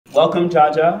Welcome,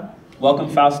 JaJa. Welcome,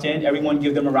 Faustin. Everyone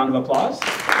give them a round of applause.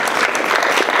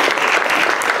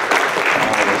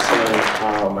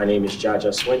 My name is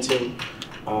JaJa Swinton.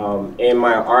 In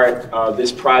my art,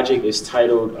 this project is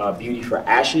titled Beauty for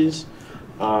Ashes.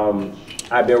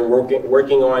 I've been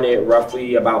working on it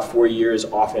roughly about 4 years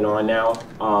off and on now.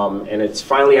 And it's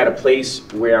finally at a place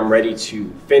where I'm ready to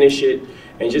finish it.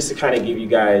 And just to kind of give you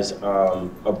guys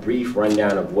a brief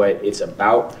rundown of what it's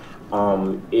about,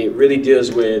 it really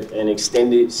deals with an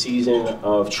extended season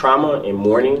of trauma and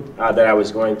mourning that I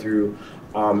was going through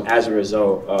as a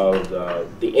result of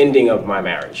the ending of my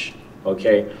marriage,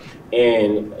 okay?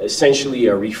 And essentially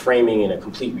a reframing and a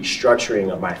complete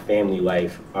restructuring of my family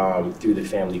life through the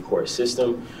family court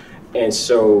system. And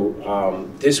so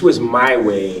this was my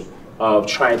way of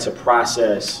trying to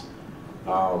process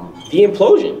the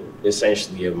implosion,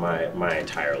 essentially, of my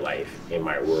entire life in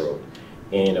my world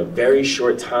in a very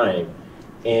short time,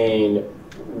 and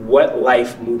what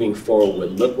life moving forward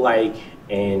would look like,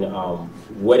 and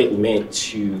what it meant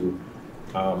to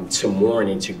mourn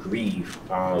and to grieve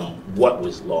what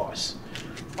was lost.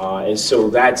 And so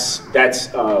that's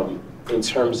in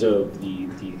terms of the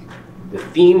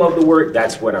theme of the work,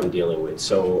 that's what I'm dealing with.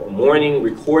 So mourning,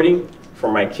 recording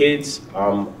for my kids,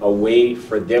 a way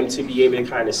for them to be able to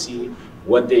kind of see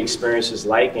what the experience is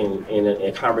like, and in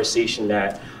a conversation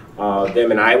that them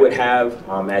and I would have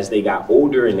as they got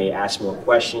older and they asked more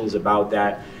questions about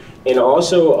that. And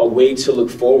also a way to look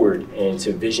forward and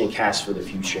to vision cast for the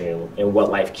future and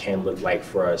what life can look like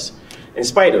for us in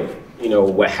spite of, you know,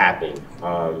 what happened,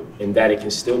 and that it can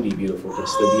still be beautiful, can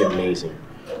still be amazing.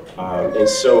 And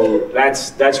so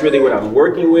that's really what I'm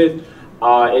working with.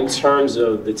 In terms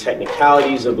of the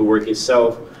technicalities of the work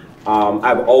itself,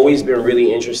 I've always been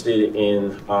really interested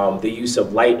in the use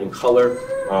of light and color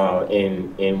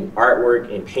in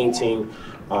artwork and painting.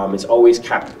 It's always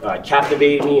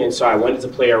captivated me, and so I wanted to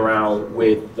play around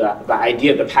with the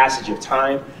idea of the passage of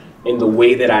time in the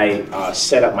way that I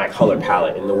set up my color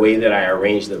palette, in the way that I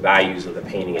arranged the values of the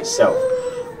painting itself,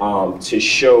 to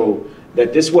show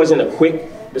that this wasn't a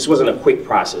quick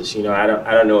process. You know, I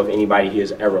don't know if anybody here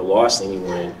has ever lost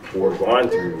anyone or gone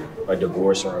through a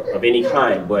divorce or of any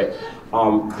kind, but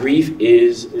grief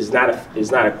is not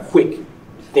a quick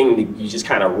thing that you just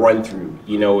kind of run through.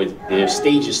 You know, there's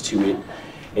stages to it.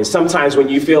 And sometimes when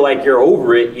you feel like you're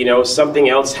over it, you know, something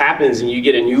else happens and you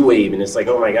get a new wave and it's like,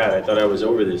 oh my God, I thought I was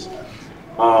over this.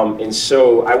 And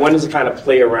so I wanted to kind of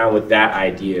play around with that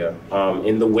idea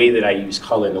in the way that I use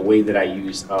color, in the way that I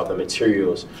use the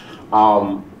materials.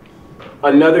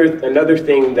 Another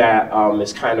thing that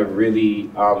is kind of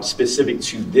really specific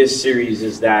to this series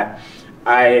is that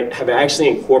I have actually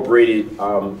incorporated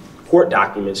court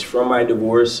documents from my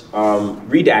divorce,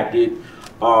 redacted,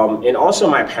 and also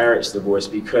my parents' divorce,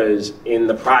 because in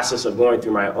the process of going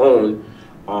through my own,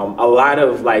 a lot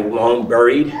of like long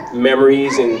buried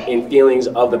memories and feelings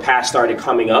of the past started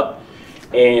coming up.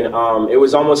 And it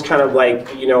was almost kind of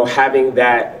like, you know, having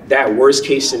that worst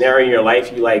case scenario in your life.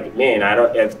 You're like, man,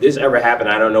 if this ever happened,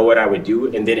 I don't know what I would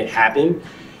do. And then it happened.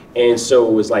 And so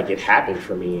it was like, it happened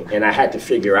for me. And I had to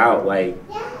figure out, like,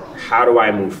 how do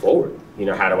I move forward? You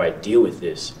know, how do I deal with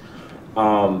this?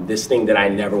 This thing that I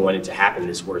never wanted to happen,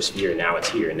 this worst fear, now it's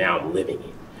here, now I'm living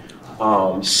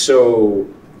it. So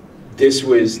this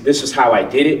was how I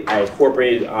did it. I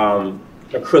incorporated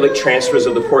acrylic transfers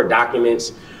of the court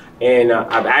documents, and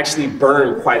I've actually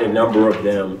burned quite a number of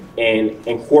them and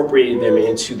incorporated them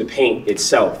into the paint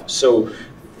itself. So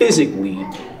physically,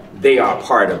 they are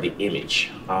part of the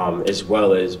image, as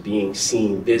well as being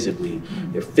seen visibly.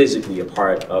 They're physically a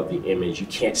part of the image. You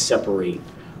can't separate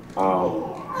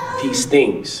these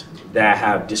things that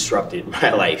have disrupted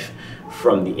my life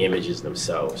from the images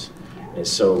themselves. And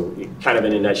so, kind of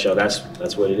in a nutshell, that's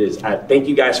what it is. I thank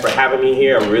you guys for having me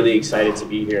here. I'm really excited to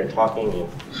be here and talking, and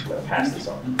I'm gonna pass this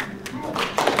on.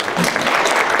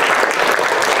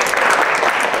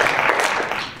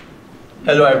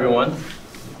 Hello, everyone.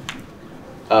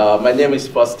 My name is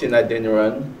Faustin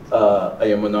Adeniran. I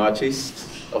am an artist,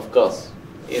 of course,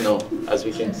 you know, as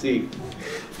we can see.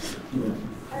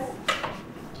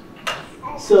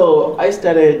 So I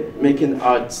started making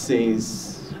art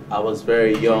since I was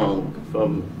very young,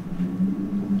 from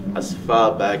as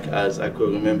far back as I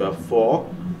could remember, 4.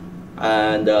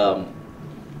 And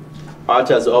art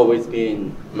has always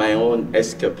been my own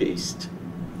escapist,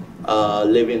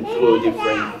 living through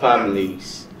different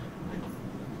families.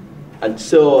 And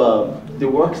so the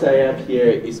works I have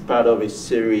here is part of a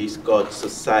series called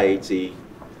Society.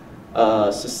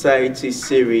 Society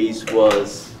series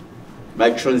was my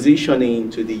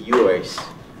transitioning to the US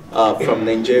from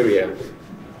Nigeria,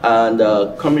 and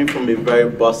coming from a very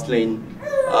bustling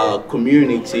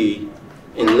community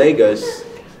in Lagos,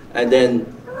 and then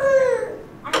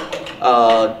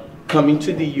coming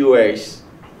to the US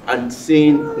and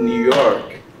seeing New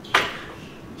York,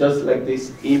 just like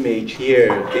this image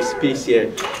here, this piece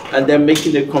here, and then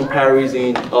making a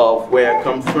comparison of where I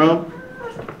come from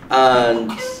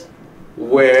and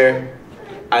where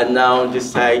I now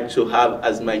decide to have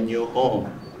as my new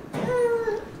home.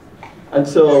 And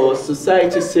so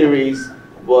Society Series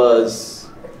was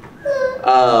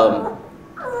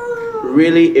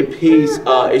really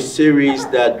a series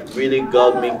that really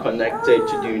got me connected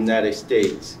to the United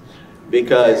States,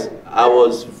 because I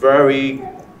was very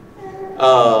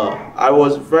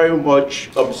much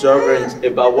observant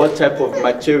about what type of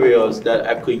materials that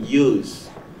I could use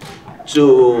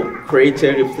to create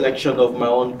a reflection of my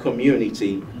own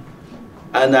community.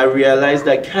 And I realized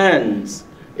that cans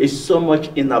is so much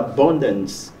in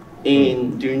abundance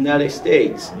in the United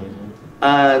States.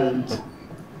 And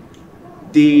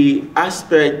the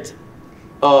aspect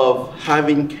of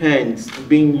having cans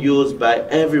being used by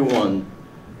everyone,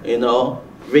 you know,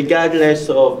 regardless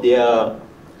of their,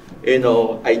 you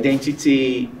know,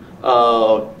 identity,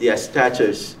 their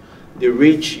status. The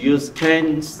rich use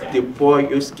cans, the poor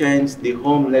use cans, the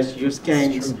homeless use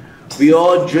cans. We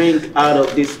all drink out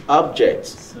of these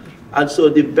objects. And so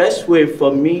the best way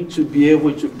for me to be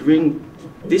able to bring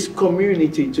this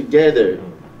community together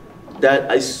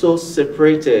that is so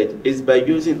separated is by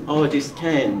using all these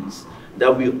cans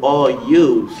that we all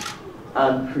use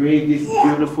and create these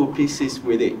beautiful pieces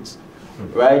with it,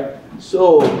 right?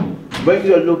 So when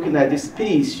you're looking at this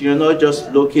piece, you're not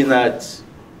just looking at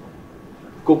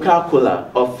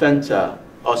Coca-Cola or Fanta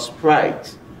or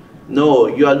Sprite. No,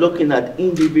 you are looking at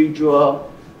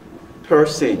individual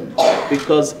person,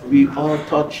 because we all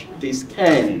touch these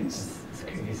cans.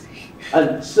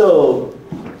 And so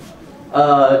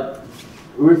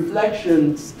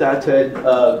Reflection started.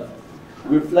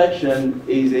 Reflection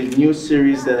is a new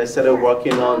series that I started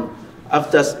working on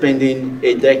after spending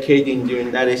a decade in the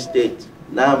United States.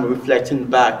 Now I'm reflecting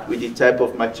back with the type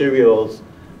of materials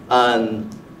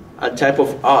and a type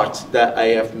of art that I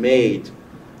have made.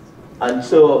 And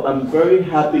so I'm very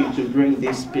happy to bring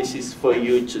these pieces for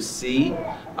you to see,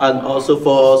 and also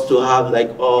for us to have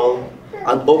like all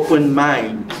an open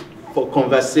mind for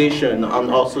conversation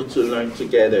and also to learn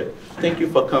together. Thank you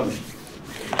for coming.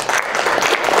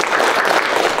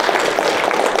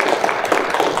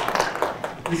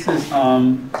 This is,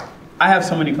 I have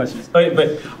so many questions.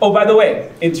 Oh, by the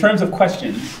way, in terms of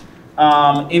questions,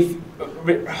 write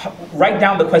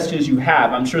down the questions you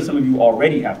have. I'm sure some of you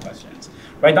already have questions.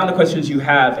 Write down the questions you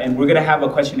have, and we're gonna have a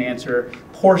question and answer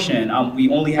portion. We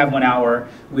only have 1 hour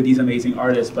with these amazing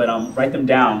artists, but write them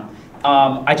down.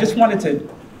 I just wanted to,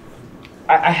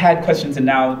 I had questions, and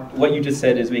now what you just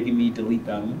said is making me delete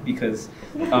them, because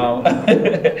one of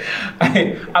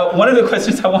the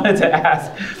questions I wanted to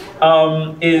ask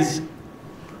is,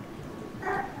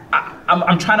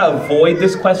 I'm trying to avoid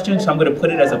this question, so I'm gonna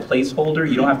put it as a placeholder.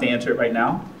 You don't have to answer it right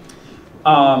now.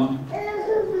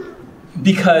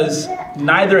 Because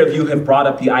neither of you have brought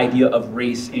up the idea of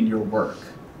race in your work,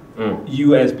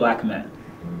 you as Black men.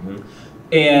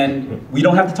 And we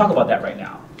don't have to talk about that right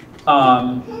now.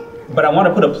 But I want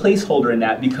to put a placeholder in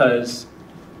that, because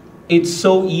it's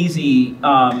so easy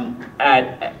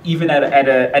even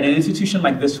at an institution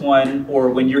like this one, or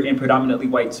when you're in predominantly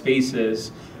white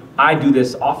spaces, I do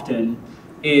this often,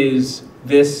 is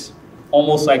this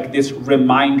almost like this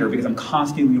reminder, because I'm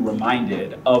constantly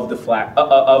reminded of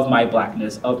of my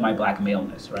Blackness, of my Black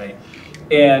maleness, right?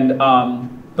 And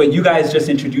but you guys just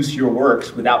introduced your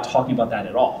works without talking about that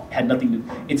at all. Had nothing to,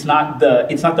 it's not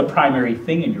the primary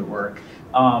thing in your work,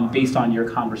 based on your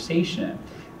conversation.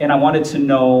 And I wanted to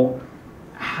know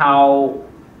how,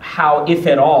 if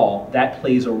at all, that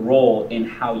plays a role in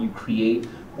how you create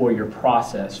or your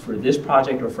process for this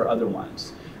project or for other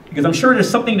ones. Because I'm sure it has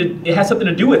something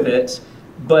to do with it,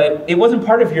 but it wasn't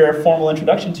part of your formal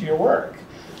introduction to your work.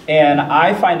 And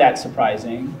I find that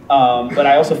surprising, but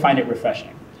I also find it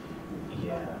refreshing.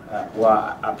 Yeah,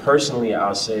 well,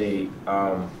 I'll say,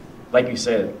 like you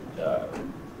said,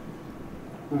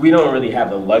 we don't really have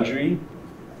the luxury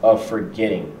of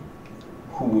forgetting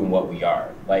who and what we are.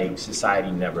 Like, society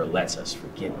never lets us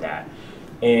forget that.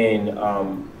 And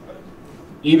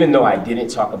even though I didn't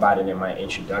talk about it in my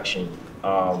introduction,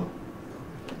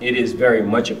 it is very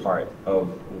much a part of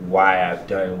why I've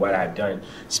done what I've done.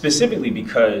 Specifically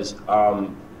because,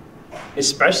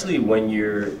 especially when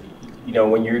you're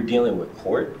dealing with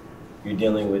court, you're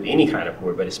dealing with any kind of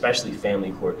court, but especially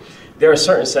family court, there are a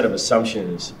certain set of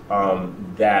assumptions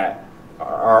that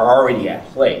are already at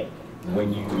play.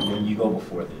 when you go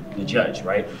before the judge,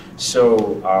 right?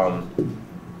 So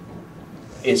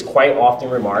it's quite often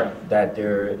remarked that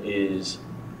there is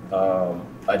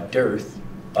a dearth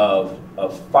of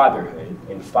fatherhood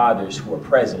and fathers who are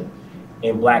present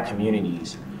in Black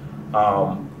communities.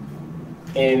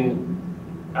 And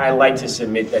I like to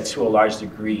submit that to a large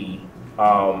degree,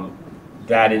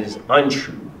 that is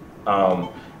untrue.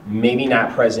 Maybe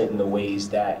not present in the ways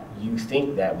that you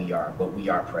think that we are, but we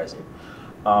are present.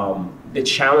 The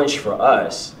challenge for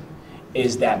us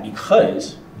is that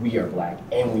because we are Black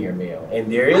and we are male,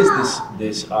 and there is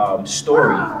this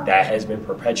story that has been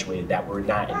perpetuated that we're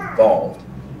not involved,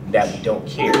 that we don't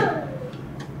care,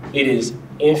 it is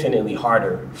infinitely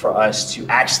harder for us to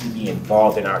actually be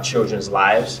involved in our children's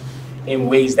lives in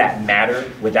ways that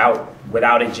matter without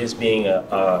it just being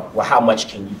well, how much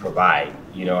can you provide?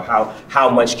 You know, how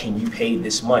much can you pay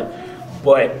this month?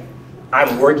 But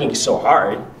I'm working so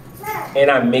hard and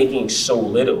I'm making so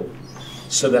little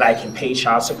so that I can pay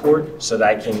child support, so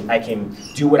that I can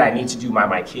do what I need to do by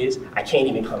my kids. I can't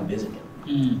even come visit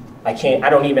them. I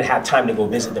don't even have time to go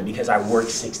visit them because I work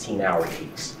 16-hour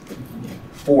weeks,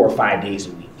 4 or 5 days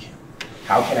a week.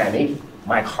 How can I make it?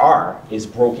 My car is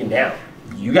broken down.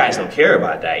 You guys don't care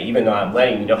about that, even though I'm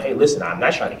letting you know, hey, listen, I'm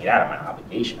not trying to get out of my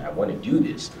obligation. I want to do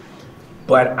this.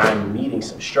 But I'm meeting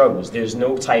some struggles. There's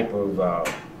no type of,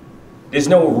 there's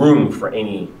no room for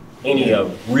any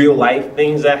of real life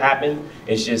things that happen.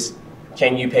 It's just,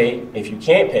 can you pay? If you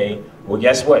can't pay, well,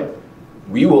 guess what?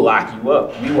 We will lock you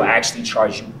up. We will actually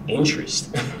charge you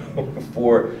interest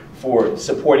for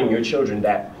supporting your children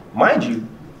that, mind you,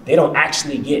 they don't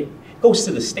actually get. It goes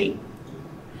to the state.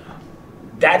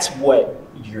 That's what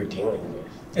you're dealing with.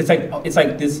 It's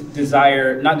like this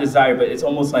desire, not desire, but it's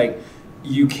almost like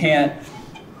you can't.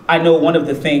 I know one of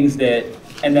the things that,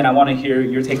 and then I want to hear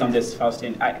your take on this,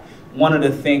 Faustin. One of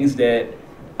the things that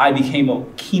I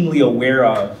became keenly aware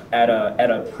of at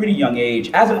a pretty young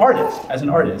age as an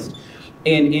artist,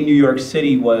 in New York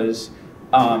City was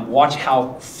watch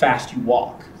how fast you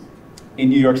walk in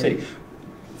New York City.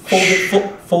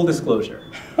 Full disclosure.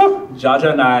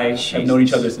 JaJa and I have known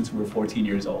each other since we were 14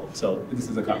 years old, so this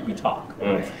is we talk.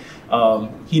 Right?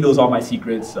 He knows all my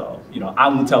secrets, so I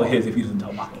won't tell his if he doesn't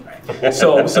tell mine. Right?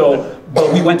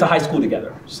 But we went to high school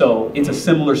together, so it's a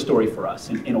similar story for us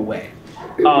in a way.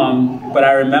 But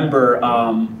I remember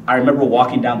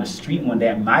walking down the street one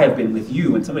day. I might have been with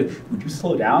you, and somebody, would you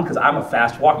slow down? Because I'm a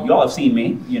fast walker. You all have seen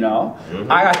me.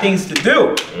 I got things to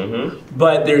do.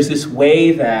 But there's this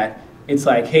way that it's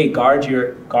like, hey, guard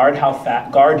your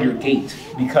gait,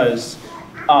 because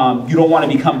you don't want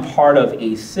to become part of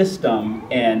a system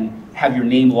and have your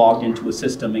name logged into a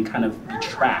system and kind of be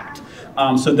tracked.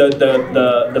 So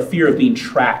the fear of being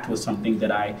tracked was something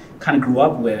that I kind of grew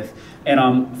up with.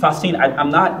 And Faustin, I'm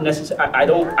not necessarily, I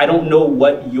don't know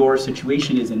what your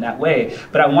situation is in that way,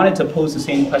 but I wanted to pose the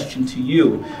same question to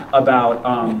you about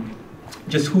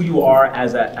just who you are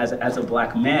as a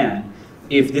Black man.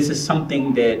 If this is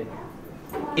something that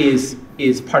is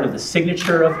part of the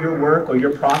signature of your work or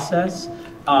your process,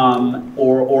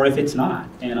 or if it's not,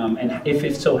 and if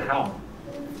it's so, how?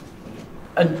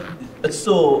 And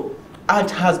so art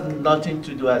has nothing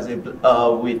to do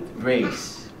with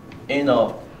race.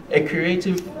 A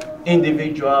creative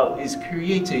individual is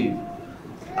creative,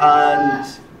 and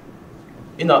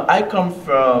I come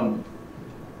from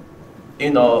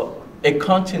a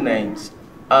continent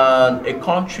and a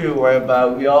country whereby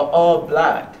we are all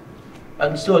Black.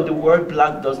 And so the word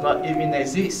Black does not even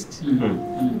exist,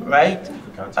 right?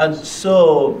 And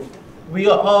so we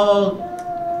are all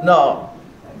now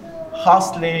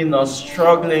hustling or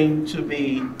struggling to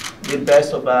be the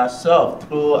best of ourselves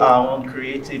through our own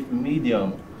creative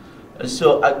medium. And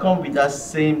so I come with that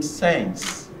same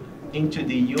sense into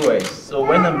the US. So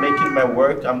when I'm making my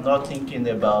work, I'm not thinking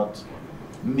about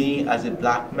me as a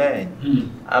Black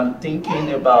man. I'm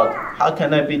thinking about how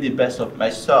can I be the best of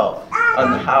myself,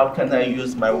 and how can I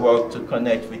use my work to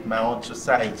connect with my own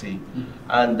society.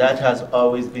 And that has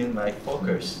always been my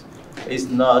focus. It's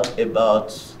not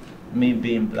about me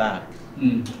being Black.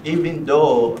 Even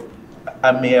though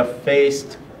I may have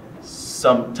faced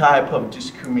some type of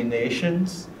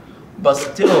discriminations, but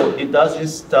still it doesn't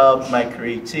stop my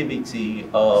creativity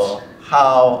or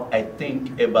how I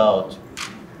think about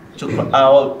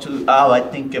how I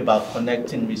think about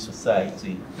connecting with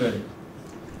society. Good.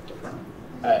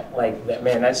 Like that,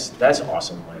 man. That's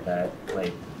awesome. Like that.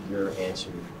 Like your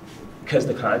answer, because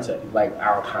the context, like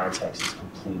our context, is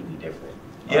completely different.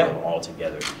 Yeah.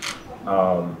 Altogether.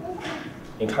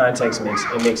 in context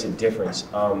makes a difference.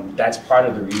 That's part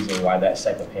of the reason why that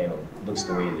second panel looks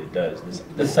the way that it does.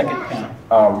 The second panel.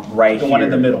 Right the here, one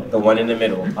in the middle. The one in the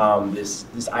middle. This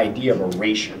idea of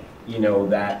erasure, you know,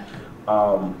 that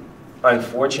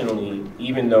unfortunately,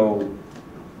 even though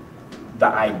the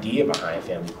idea behind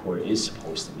family court is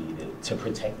supposed to be to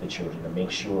protect the children, to make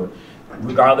sure,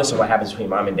 regardless of what happens between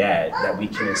mom and dad, that we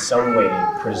can in some way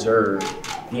preserve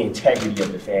the integrity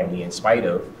of the family in spite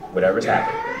of whatever's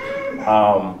happening.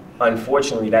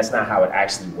 Unfortunately, that's not how it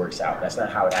actually works out. That's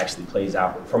not how it actually plays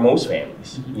out for most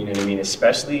families. You know what I mean?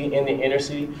 Especially in the inner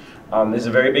city, there's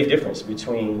a very big difference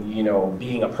between, you know,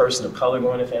 being a person of color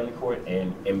going to family court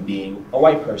and being a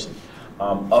white person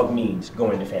of means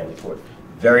going to family court.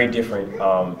 Very different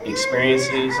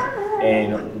experiences,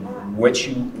 and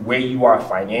where you are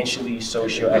financially,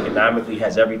 socioeconomically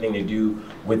has everything to do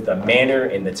with the manner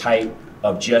and the type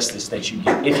of justice that you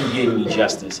get, if you get any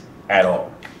justice at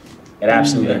all. It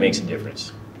absolutely makes a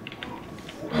difference.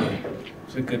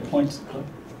 Those are good points.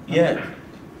 Yeah.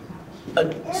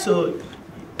 So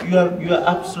you are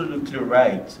absolutely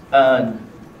right, and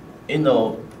you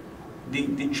know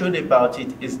the truth about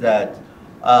it is that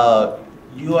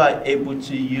you are able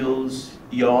to use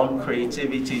your own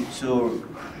creativity to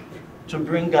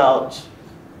bring out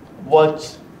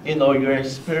what you know your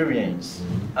experience,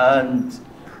 and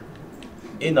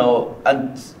you know,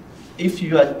 and if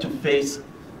you had to face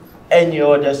any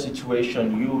other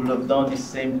situation, you would have done the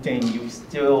same thing. You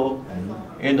still,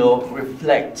 you know,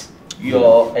 reflect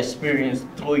your experience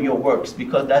through your works,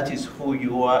 because that is who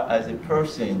you are as a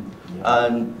person.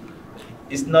 And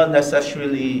it's not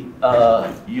necessarily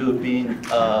you being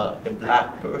a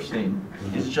black person.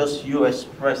 It's just you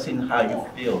expressing how you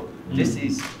feel. This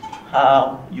is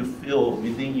how you feel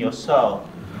within yourself.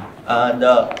 And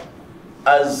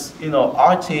as you know,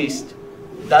 artists,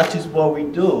 that is what we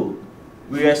do.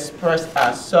 We express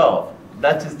ourselves.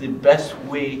 That is the best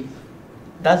way,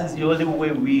 that is the only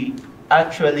way we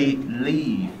actually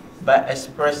live, by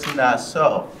expressing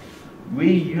ourselves.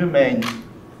 We humans,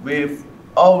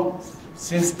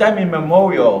 since time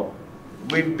immemorial,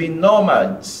 we've been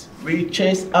nomads. We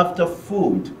chase after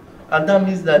food. And that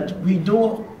means that we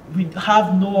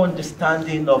have no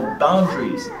understanding of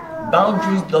boundaries.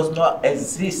 Boundaries does not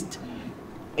exist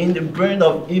in the brain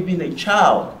of even a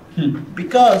child,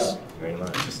 because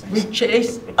we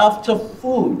chase after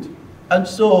food. And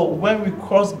so when we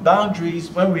cross boundaries,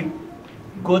 when we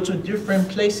go to different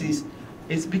places,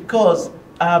 it's because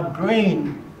our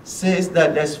brain says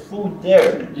that there's food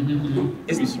there.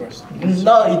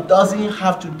 No, it doesn't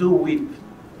have to do with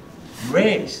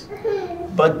race.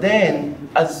 But then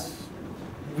as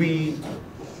we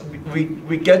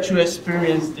get to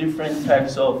experience different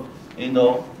types of, you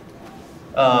know,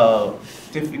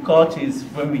 difficulties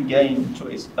when we get into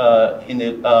in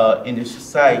a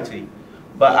society,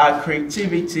 but our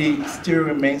creativity still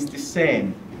remains the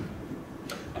same.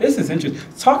 This is interesting.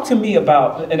 Talk to me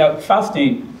about, and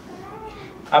Faustin,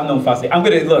 I've known Faustin. I'm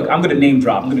gonna name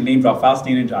drop. I'm gonna name drop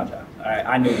Faustin and JaJa. All right,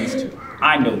 I know these two.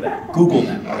 I know that. Google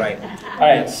them. All right. All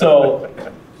right. So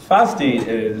Faustin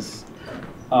is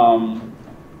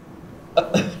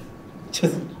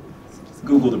just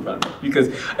Google the brother, because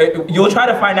you'll try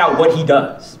to find out what he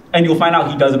does, and you'll find out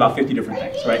he does about 50 different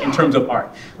things, right? In terms of art,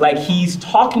 like he's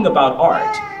talking about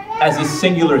art as a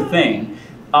singular thing.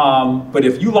 But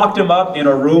if you locked him up in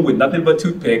a room with nothing but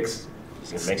toothpicks,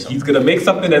 he's gonna make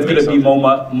something that's gonna be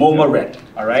MoMA ready,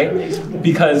 all right?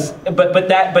 Because, but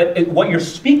what you're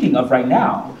speaking of right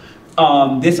now,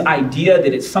 this idea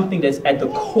that it's something that's at the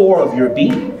core of your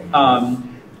being,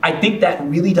 I think that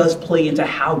really does play into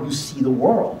how you see the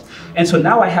world. And so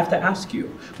now I have to ask you,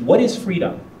 what is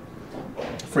freedom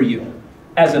for you?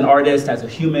 As an artist, as a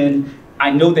human, I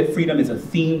know that freedom is a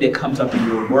theme that comes up in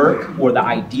your work, or the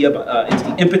idea, it's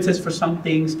the impetus for some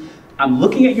things. I'm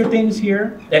looking at your things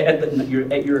here, at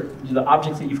the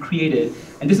objects that you've created,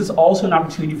 and this is also an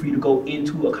opportunity for you to go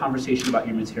into a conversation about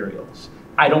your materials.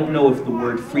 I don't know if the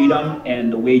word freedom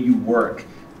and the way you work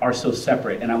are so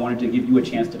separate, and I wanted to give you a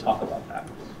chance to talk about that.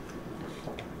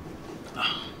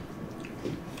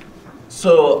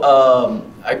 So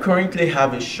I currently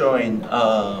have a showing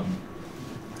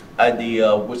at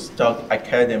the Woodstock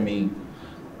Academy,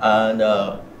 and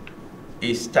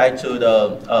it's titled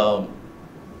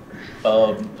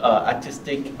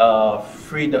Artistic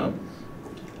Freedom,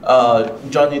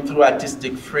 Journey Through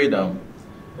Artistic Freedom.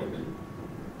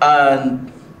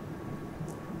 And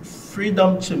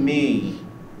freedom to me,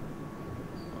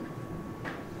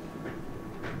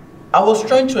 I was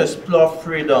trying to explore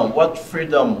freedom, what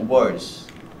freedom was.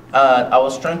 And I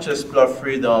was trying to explore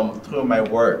freedom through my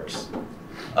works.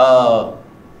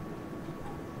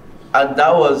 and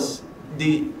that was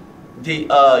the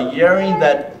hearing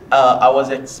that I was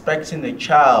expecting a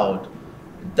child.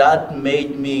 That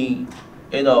made me,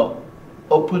 you know,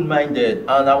 open-minded,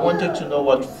 and I wanted to know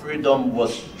what freedom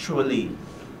was truly.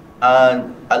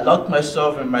 And I locked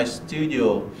myself in my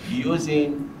studio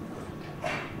using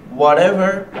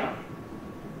whatever,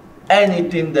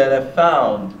 anything that I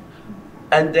found,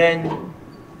 and then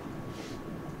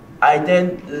I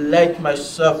let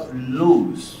myself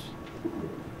loose,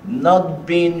 not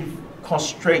being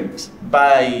constrained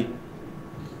by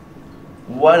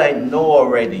what I know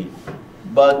already,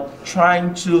 but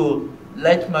trying to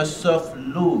let myself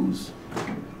loose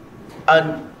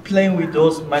and playing with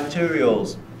those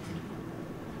materials.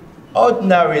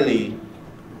 Ordinarily,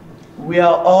 we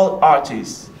are all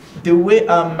artists. The way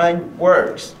our mind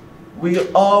works, we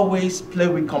always play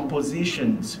with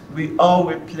compositions. We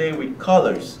always play with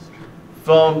colors.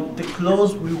 From the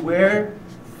clothes we wear,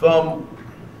 from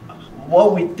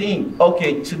what we think.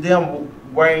 Okay, today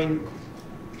I'm wearing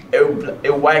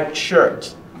a white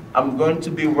shirt. I'm going to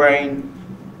be wearing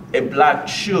a black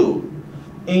shoe.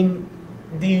 In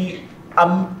the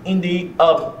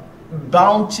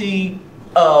bounty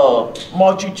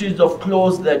multitudes of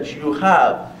clothes that you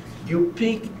have, you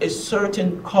pick a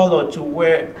certain color to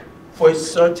wear for a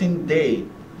certain day.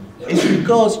 It's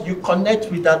because you connect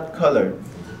with that color.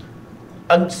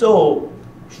 And so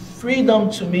freedom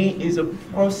to me is a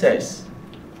process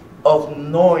of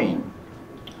knowing.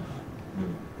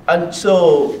 And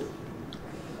so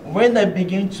when I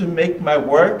begin to make my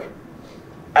work,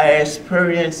 I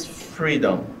experience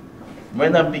freedom.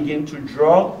 When I begin to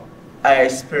draw, I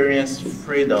experience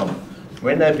freedom.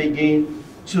 When I begin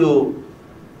to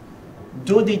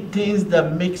do the things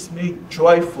that makes me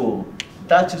joyful,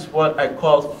 that is what I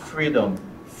call freedom.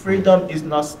 Freedom is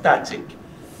not static.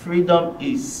 Freedom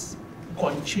is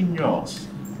continuous.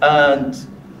 And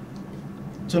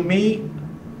to me,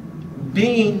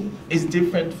 being is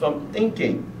different from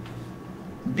thinking.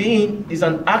 Being is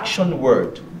an action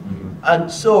word.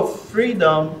 And so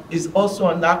freedom is also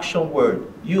an action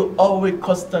word. You always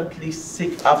constantly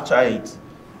seek after it.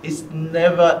 It's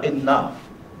never enough.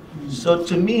 So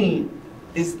to me,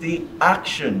 it's the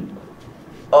action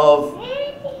of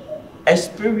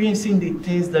experiencing the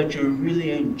things that you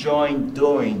really enjoy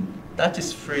doing. That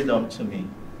is freedom to me.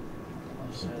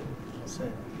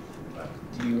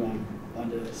 Do you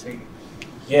want to say?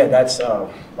 Yeah, that's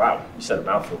wow. You said a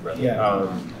mouthful, brother. Yeah.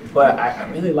 But I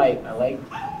really like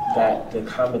that the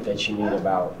comment that you made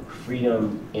about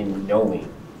freedom in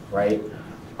knowing, right?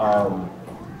 I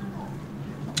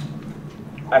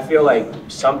feel like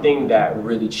something that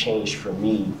really changed for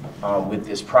me with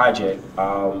this project.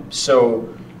 So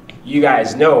you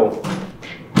guys know,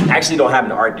 I actually don't have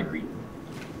an art degree.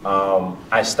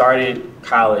 I started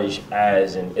college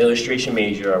as an illustration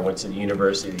major. I went to the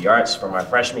University of the Arts for my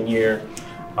freshman year.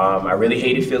 I really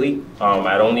hated Philly.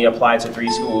 I'd only applied to 3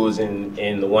 schools, and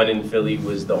the one in Philly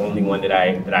was the only one that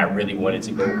I really wanted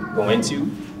to go into,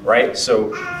 right?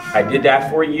 So I did that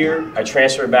for a year. I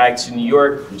transferred back to New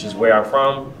York, which is where I'm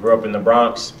from. Grew up in the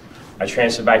Bronx. I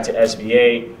transferred back to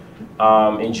SVA.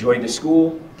 Enjoyed the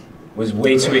school. Was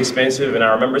way too expensive, and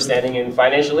I remember standing in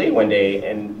financial aid one day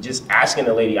and just asking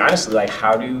the lady honestly, like,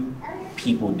 how do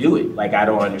people do it? Like, I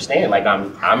don't understand. Like,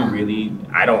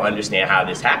 I don't understand how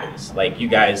this happens. Like, you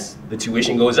guys, the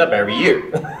tuition goes up every year.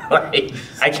 Like,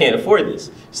 I can't afford this.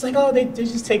 It's like, oh, they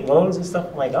just take loans and stuff.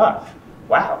 I'm like, oh,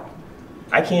 wow,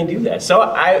 I can't do that. So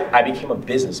I became a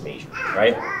business major,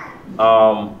 right?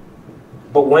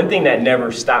 But one thing that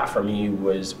never stopped for me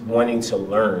was wanting to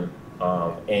learn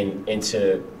and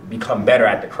to become better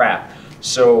at the craft.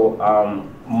 So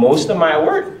most of my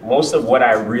work, most of what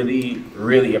I really,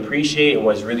 really appreciate and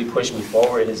what's really pushed me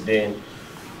forward has been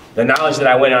the knowledge that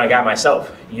I went and I got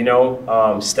myself, you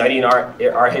know, studying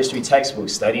art history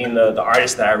textbooks, studying the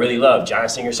artists that I really love, John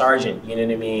Singer Sargent, you know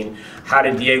what I mean? How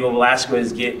did Diego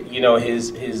Velázquez get, you know,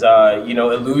 his you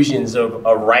know, illusions of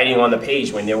writing on the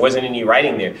page when there wasn't any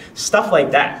writing there? Stuff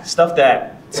like that, stuff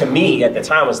that to me at the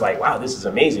time was like, wow, this is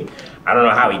amazing. I don't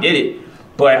know how he did it,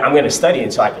 but I'm gonna study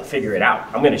until I can figure it out.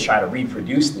 I'm gonna try to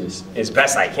reproduce this as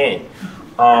best I can.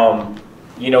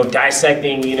 You know,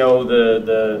 dissecting, you know,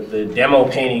 the demo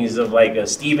paintings of like a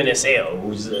Stephen Asale,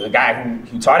 who's a guy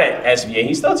who taught at SVA.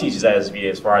 He still teaches at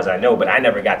SVA as far as I know, but I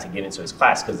never got to get into his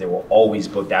class because they were always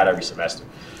booked out every semester,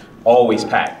 always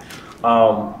packed.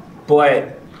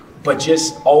 But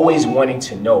just always wanting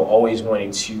to know, always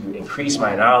wanting to increase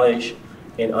my knowledge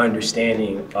and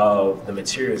understanding of the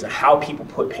materials and how people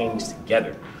put paintings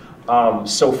together.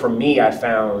 So for me, I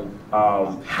found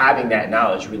having that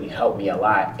knowledge really helped me a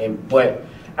lot. But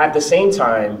at the same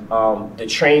time, the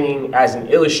training as an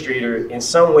illustrator in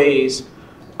some ways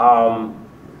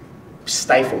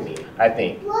stifled me, I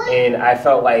think. And I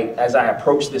felt like as I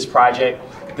approached this project,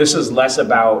 this was less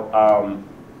about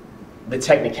the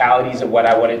technicalities of what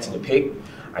I wanted to depict.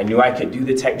 I knew I could do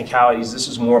the technicalities. This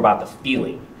was more about the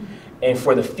feeling. And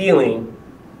for the feeling,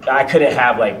 I couldn't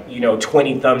have like,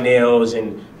 20 thumbnails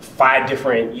and 5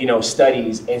 different,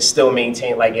 studies and still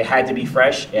maintain, like it had to be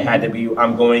fresh. It had to be,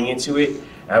 I'm going into it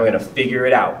and I'm gonna figure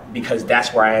it out because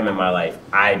that's where I am in my life.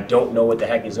 I don't know what the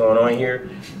heck is going on here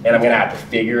and I'm gonna have to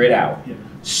figure it out. Yeah.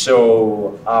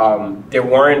 So there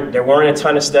weren't a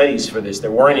ton of studies for this.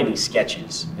 There weren't any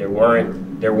sketches. There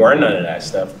weren't none of that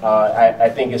stuff. I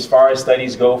think as far as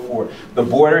studies go for the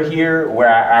border here, where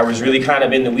I was really kind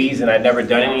of in the weeds and I'd never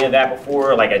done any of that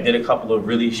before, like I did a couple of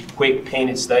really quick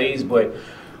painted studies, but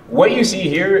what you see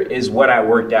here is what I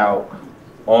worked out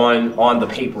on the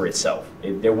paper itself.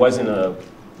 There wasn't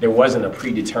a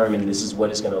predetermined, this is what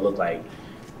it's gonna look like.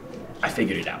 I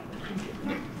figured it out.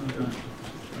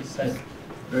 Okay.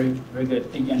 Very, very good.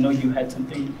 I know you had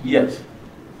something. Yes.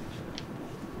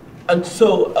 And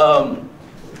so,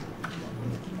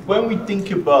 when we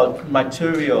think about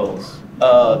materials,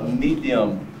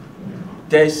 medium,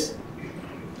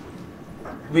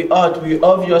 we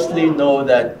obviously know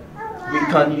that we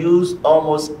can use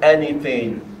almost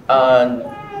anything, and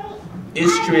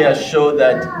history has shown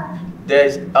that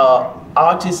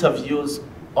artists have used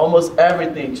almost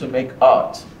everything to make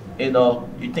art.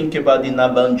 You think about the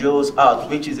Nabanjo's art,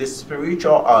 which is a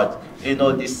spiritual art,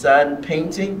 the sand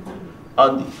painting,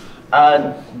 and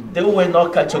they were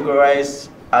not categorized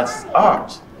as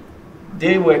art.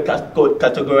 They were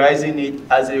categorizing it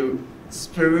as a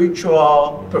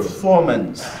spiritual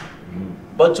performance.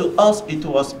 But to us, it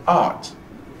was art.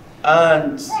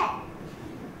 And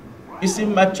you see,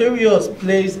 materials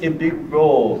plays a big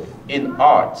role in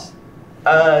art.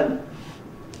 And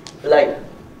like,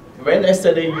 when I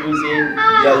started using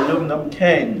the aluminum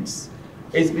cans,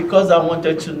 it's because I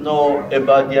wanted to know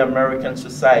about the American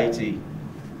society.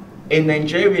 In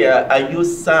Nigeria, I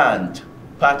use sand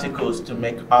particles to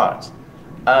make art.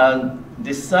 And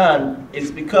the sand is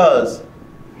because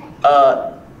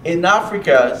in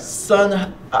Africa,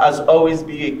 sun has always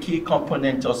been a key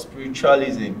component of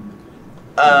spiritualism.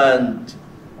 And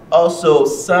also,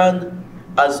 sun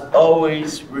has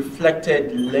always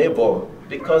reflected labor,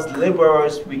 because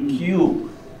laborers will queue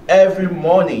every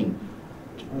morning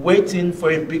waiting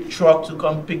for a big truck to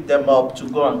come pick them up to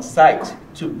go on site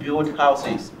to build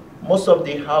houses. Most of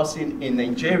the housing in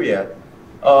Nigeria,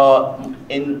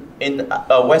 in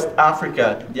West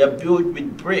Africa, they are built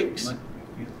with bricks.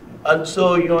 And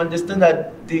so you understand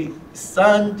that the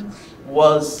sand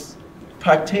was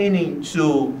pertaining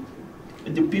to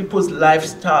the people's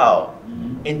lifestyle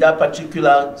in that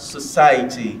particular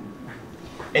society.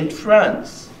 In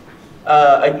France,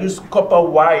 I used copper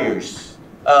wires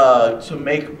to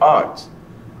make art.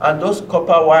 And those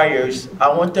copper wires, I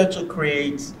wanted to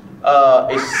create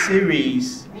a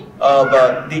series of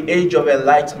the Age of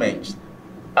Enlightenment.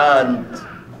 And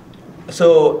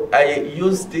so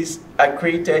I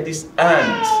created this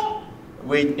ant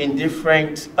in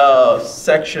different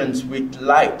sections with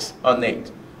light on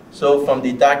it. So from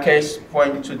the darkest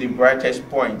point to the brightest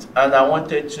point. And I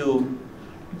wanted to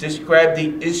describe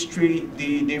the history,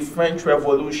 the French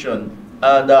Revolution,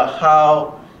 and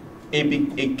how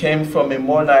it came from a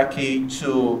monarchy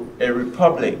to a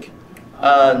republic.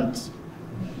 And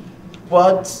I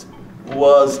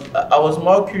was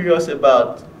more curious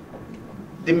about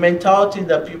the mentality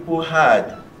that people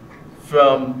had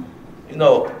from,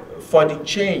 for the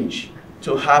change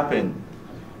to happen.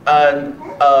 And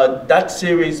that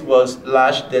series was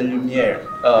L'Âge des Lumières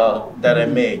that I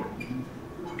made.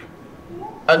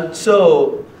 And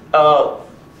so,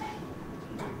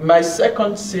 my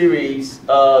second series,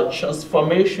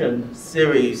 Transformation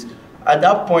series, at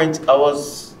that point I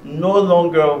was no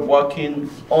longer working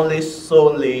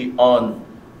solely on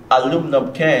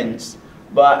aluminum cans,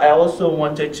 but I also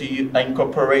wanted to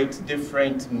incorporate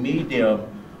different medium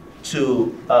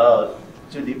to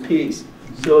the piece.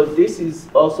 So this is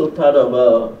also part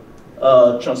of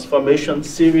a Transformation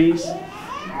series.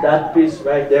 That piece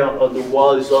right there on the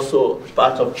wall is also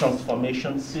part of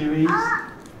Transformation series.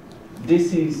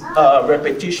 This is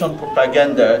Repetition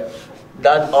Propaganda.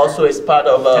 That also is part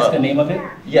of That's the name of it?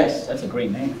 Yes. That's a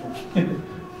great name.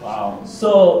 Wow.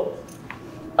 So,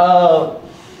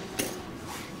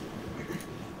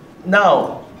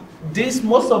 now,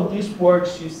 most of these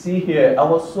works you see here, I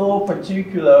was so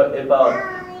particular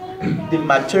about the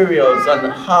materials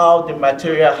and how the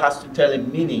material has to tell a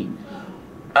meaning.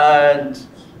 And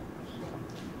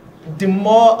the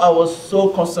more I was so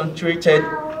concentrated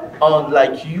on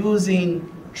like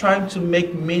trying to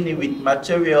make meaning with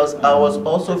materials, I was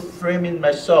also framing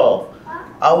myself.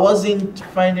 I wasn't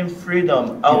finding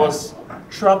freedom. I was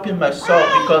trapping myself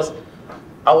because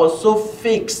I was so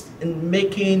fixed in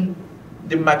making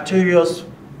the materials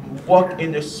work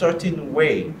in a certain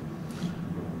way.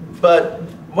 But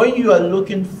when you are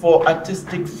looking for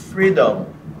artistic freedom,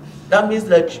 that means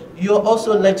that you're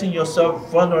also letting yourself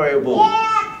vulnerable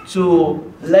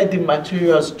to let the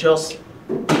materials just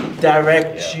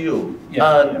direct you.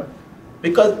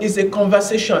 Because it's a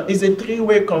conversation, it's a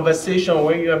three-way conversation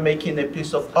when you are making a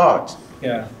piece of art.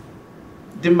 Yeah.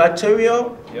 The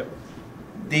material,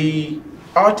 the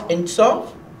art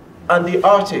itself, and the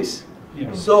artist.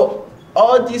 Yeah. So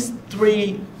all these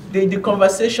three, the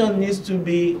conversation needs to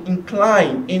be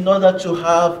inclined in order to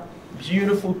have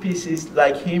beautiful pieces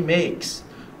like he makes,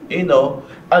 you know.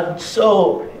 And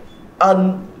so,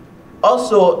 and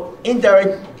also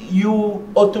indirect, you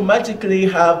automatically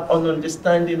have an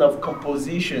understanding of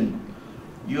composition.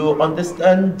 You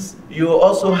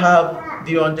also have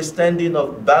the understanding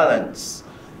of balance.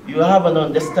 You have an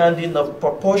understanding of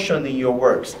proportion in your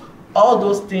works. All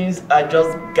those things are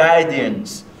just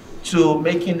guidance to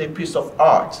making a piece of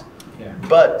art. Yeah.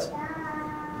 But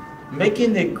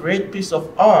making a great piece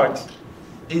of art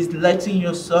is letting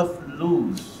yourself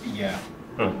loose. Yeah.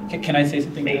 Can I say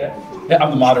something to that? Yeah,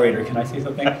 I'm the moderator. Can I say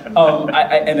something? And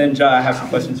then, JaJa, I have some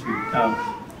questions for you.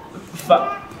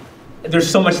 There's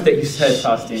so much that you said,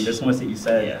 Faustin. There's so much that you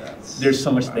said. Yeah, there's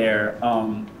so much there.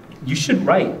 You should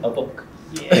write a book.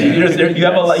 Yeah. You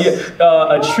have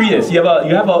a treatise. You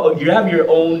have your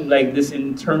own like this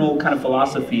internal kind of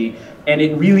philosophy, and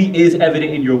it really is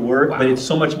evident in your work. Wow. But it's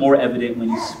so much more evident when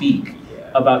you speak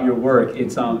about your work.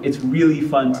 It's really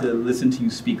fun to listen to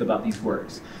you speak about these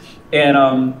works. And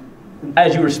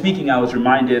as you were speaking, I was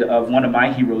reminded of one of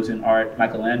my heroes in art,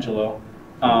 Michelangelo.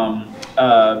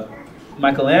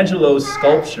 Michelangelo's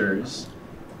sculptures,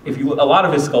 a lot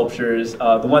of his sculptures,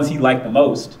 the ones he liked the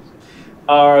most,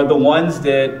 are the ones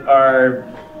that are,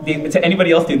 to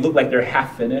anybody else, they look like they're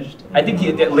half finished. I think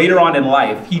later on in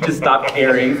life, he just stopped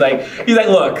caring. He's like,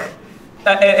 look,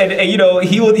 and you know,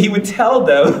 he would tell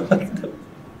them, like,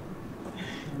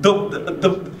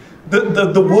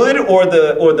 the wood or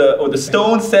the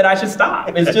stone said I should stop.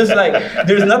 It's just like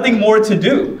there's nothing more to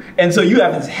do. And so you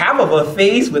have this half of a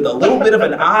face with a little bit of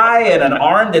an eye and an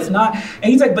arm that's not. And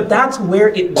he's like, but that's where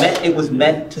it was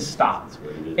meant to stop.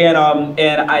 And I'm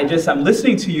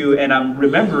listening to you and I'm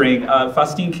remembering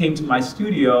Faustin came to my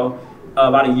studio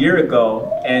about a year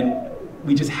ago and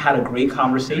we just had a great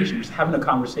conversation, just having a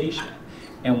conversation.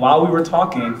 And while we were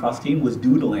talking, Faustin was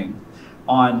doodling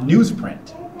on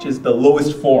newsprint, which is the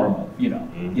lowest form of,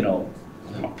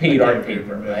 paid art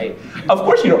paper, right? Of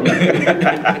course you don't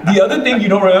remember. The other thing you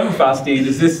don't remember, Faustin,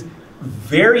 is this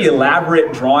very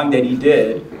elaborate drawing that he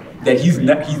did that he's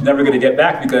never going to get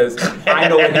back because I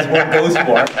know what his work goes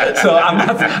for. So I'm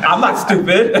not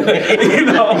stupid. But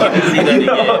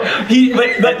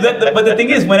the thing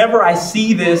is, whenever I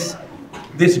see this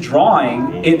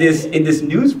drawing in this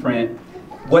newsprint,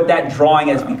 what that drawing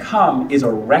has become is a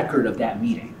record of that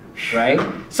meeting. Right?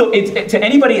 So to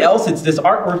anybody else, it's this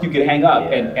artwork you could hang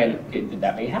up, and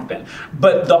that may happen.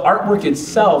 But the artwork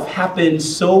itself happened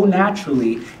so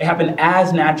naturally. It happened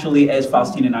as naturally as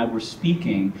Faustin and I were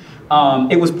speaking.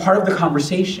 It was part of the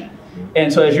conversation.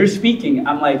 And so as you're speaking,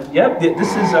 I'm like, yep,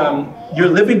 this is, you're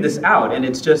living this out. And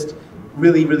it's just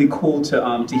really, really cool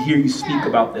to hear you speak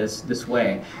about this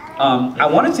way. JaJa,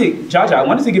 I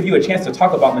wanted to give you a chance to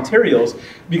talk about materials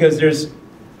because there's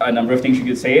a number of things you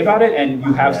could say about it, and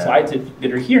you have slides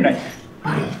that are here. And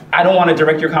I don't want to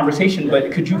direct your conversation,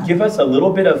 but could you give us a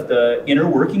little bit of the inner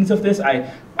workings of this?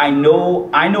 I know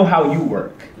how you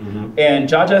work, and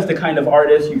JaJa is the kind of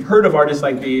artist, you've heard of artists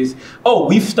like these. Oh,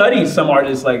 we've studied some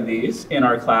artists like these in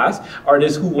our class,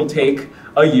 artists who will take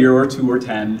a year or 2 or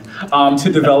 10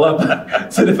 to develop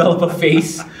a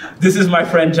face. This is my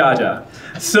friend JaJa.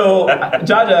 So,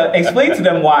 JaJa, explain to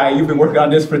them why you've been working on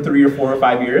this for 3 or 4 or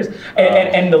 5 years,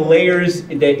 and the layers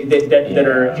that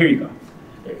are, here you go.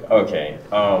 Okay.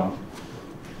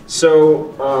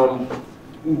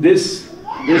 This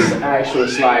actual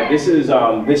slide, this is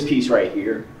this piece right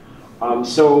here.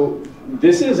 So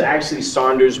this is actually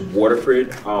Saunders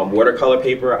Waterford watercolor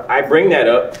paper. I bring that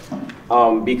up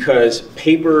because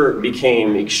paper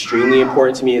became extremely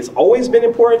important to me. It's always been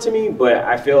important to me, but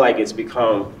I feel like it's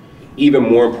become even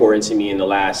more important to me in the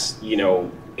last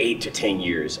 8 to 10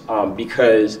 years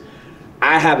because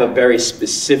I have a very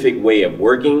specific way of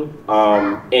working,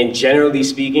 and generally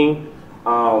speaking,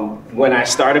 When I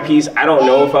start a piece, I don't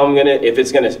know if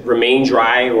it's gonna remain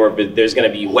dry or if there's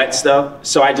gonna be wet stuff.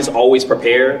 So I just always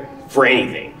prepare for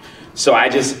anything. So I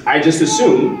just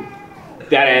assume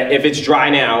that if it's dry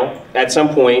now, at some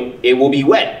point it will be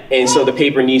wet. And so the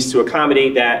paper needs to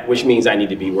accommodate that, which means I need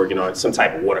to be working on some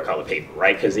type of watercolor paper,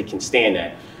 right? Because it can stand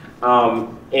that.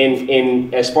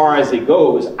 And as far as it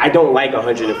goes, I don't like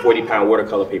 140-pound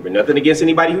watercolor paper. Nothing against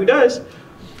anybody who does,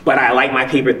 but I like my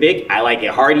paper thick. I like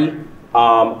it hardy.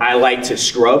 I like to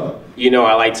scrub,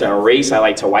 I like to erase, I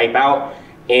like to wipe out.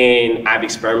 And I've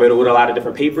experimented with a lot of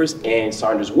different papers, and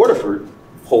Saunders Waterford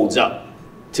holds up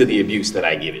to the abuse that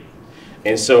I give it.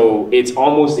 And so it's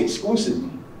almost exclusively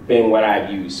been what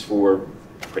I've used for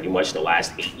pretty much the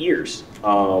last 8 years.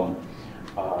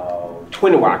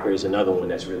 Twin Walker is another one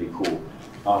that's really cool.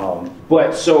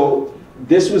 But so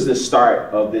this was the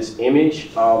start of this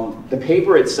image. The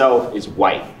paper itself is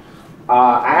white.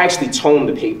 I actually tone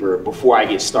the paper before I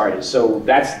get started. So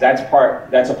that's a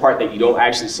part that you don't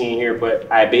actually see in here, but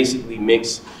I basically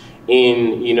mix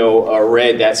in, a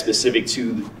red that's specific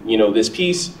to, this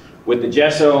piece with the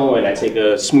gesso, and I take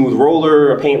a smooth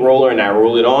roller, a paint roller, and I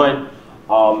roll it on.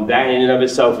 That in and of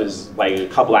itself is like a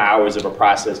couple of hours of a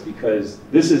process, because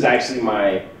this is actually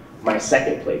my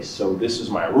second place. So this is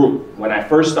my room. When I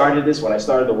first started when I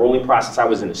started the rolling process, I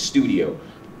was in a studio.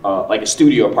 Like a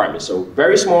studio apartment, so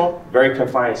very small, very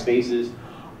confined spaces.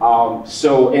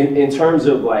 So in terms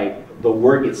of like the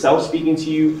work itself speaking to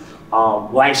you,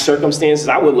 life circumstances,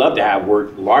 I would love to have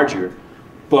work larger,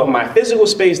 but my physical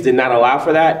space did not allow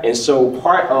for that. And so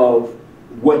part of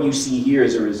what you see here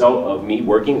is a result of me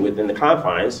working within the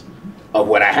confines of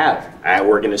what I have. I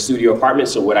work in a studio apartment,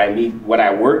 so what I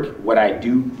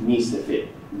do needs to fit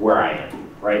where I am,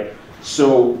 right?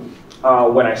 So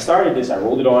when I started this, I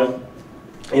rolled it on.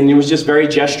 And it was just very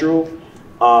gestural,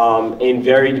 and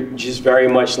very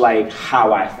much like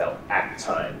how I felt at the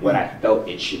time, what I felt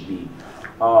it should be,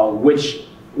 which,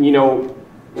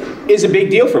 is a big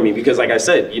deal for me, because like I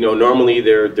said, normally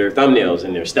there are thumbnails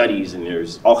and there's studies and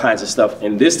there's all kinds of stuff.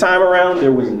 And this time around,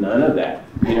 there was none of that,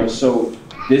 so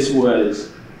this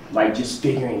was like just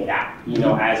figuring it out,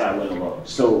 as I went along.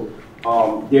 So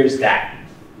there's that.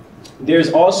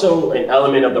 There's also an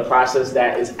element of the process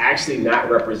that is actually not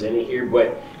represented here,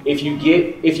 but if you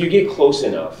get close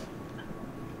enough,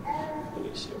 let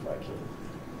me see if I can.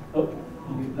 Okay.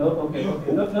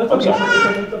 I'm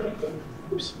sorry.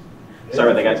 Oops.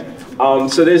 Sorry about that,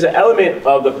 guys. So there's an element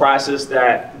of the process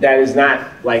that is not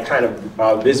like kind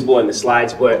of visible in the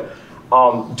slides, but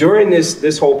during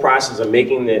this whole process of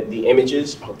making the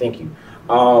images, thank you.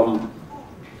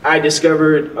 I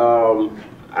discovered,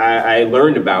 I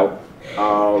learned about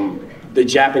the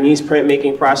Japanese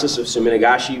printmaking process of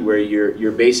suminagashi, where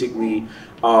you're basically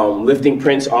lifting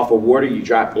prints off of water. You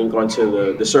drop ink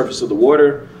onto the surface of the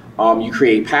water. You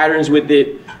create patterns with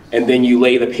it, and then you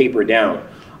lay the paper down.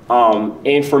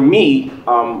 And for me,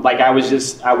 like I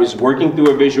was working through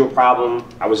a visual problem.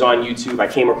 I was on YouTube. I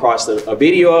came across a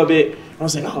video of it. I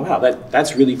was like, oh wow,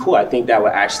 that's really cool. I think that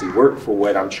would actually work for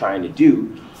what I'm trying to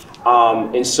do.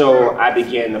 And so I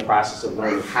began the process of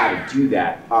learning how to do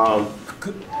that.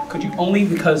 Could you only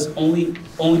because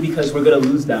we're gonna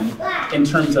lose them in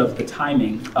terms of the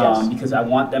timing, Yes. because I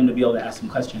want them to be able to ask some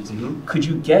questions. Mm-hmm. Could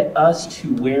you get us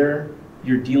to where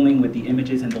you're dealing with the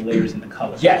images and the layers and the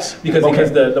colors? Yes. Because Okay.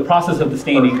 the process of the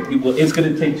staining, it's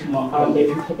gonna take too long.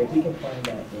 If we can find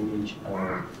that image. All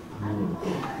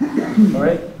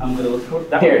right, I'm gonna look for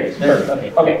it. Here it is.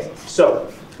 Perfect. Okay, so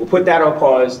we'll put that on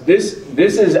pause. This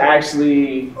is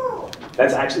actually,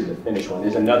 that's actually the finished one.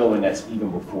 There's another one that's even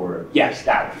before. Yes,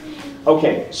 that one.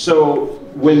 Okay, so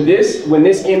when this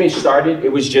image started,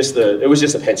 it was just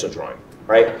a pencil drawing,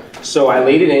 right? So I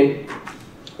laid it in,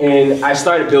 and I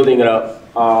started building it up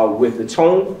with the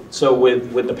tone, so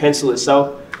with the pencil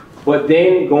itself. But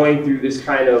then going through this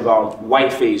kind of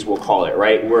white phase, we'll call it,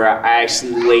 right? Where I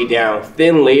actually lay down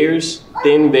thin layers,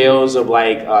 thin veils of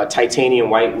like titanium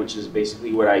white, which is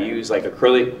basically what I use, like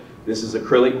acrylic. This is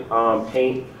acrylic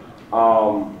paint.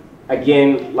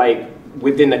 Again, like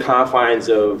within the confines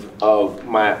of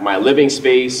my living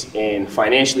space and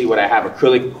financially what I have,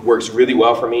 acrylic works really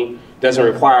well for me. Doesn't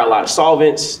require a lot of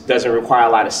solvents, doesn't require a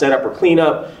lot of setup or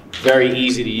cleanup, very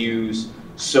easy to use.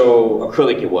 So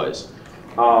acrylic it was.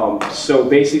 So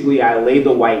basically I laid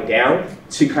the white down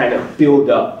to kind of build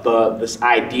up this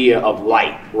idea of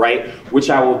light, right? Which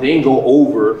I will then go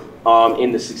over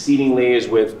in the succeeding layers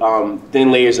with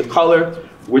thin layers of color,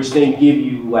 which then give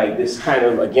you like this kind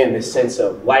of, again, this sense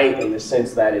of light and the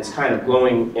sense that it's kind of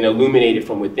glowing and illuminated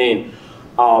from within.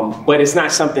 But it's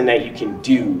not something that you can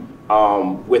do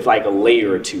with like a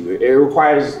layer or two. It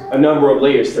requires a number of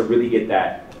layers to really get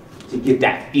that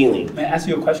feeling. May I ask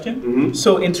you a question?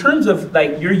 So in terms of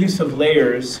like your use of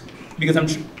layers, because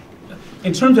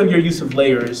in terms of your use of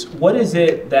layers, what is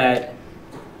the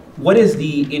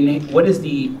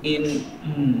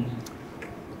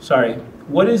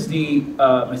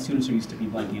my students are used to be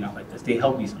blanking out like this. They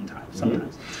help me sometimes.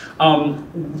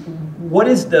 What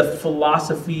is the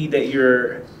philosophy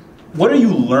that what are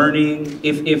you learning?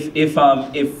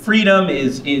 If freedom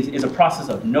is a process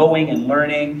of knowing and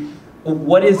learning,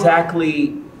 what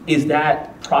exactly is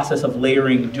that process of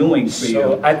layering doing for you?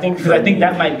 So I think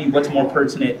that might be what's more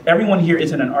pertinent. Everyone here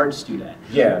isn't an art student.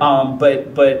 Yeah.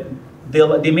 But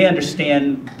they may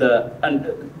understand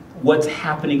what's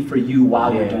happening for you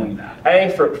while you're doing that. I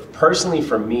think personally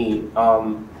for me,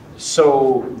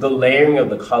 so the layering of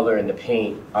the color and the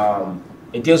paint,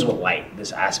 it deals with light,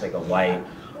 this aspect of light.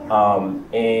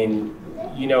 And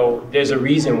you know, there's a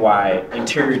reason why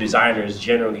interior designers,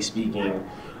 generally speaking,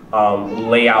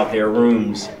 lay out their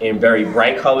rooms in very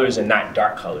bright colors and not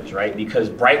dark colors, right? Because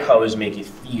bright colors make it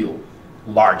feel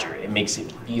larger. It makes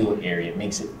it feel airy. It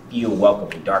makes it feel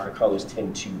welcoming. Darker colors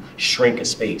tend to shrink a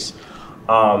space.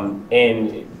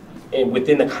 And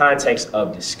within the context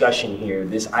of discussion here,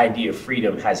 this idea of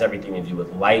freedom has everything to do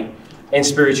with light and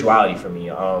spirituality for me.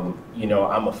 You know,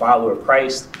 I'm a follower of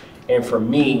Christ, and for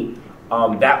me,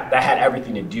 that had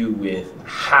everything to do with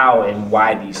how and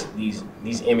why these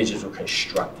images were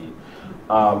constructed.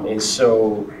 And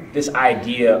so this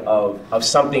idea of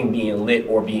something being lit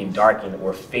or being darkened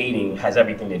or fading has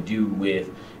everything to do with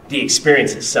the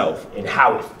experience itself and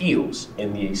how it feels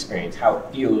in the experience, how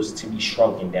it feels to be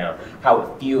shrunken down, how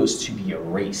it feels to be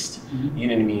erased, you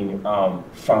know what I mean,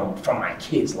 from my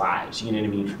kids' lives, you know what I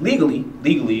mean,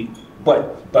 legally,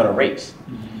 but erased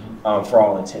for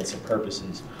all intents and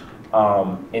purposes.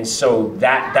 And so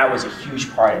that was a huge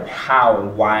part of how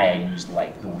and why I used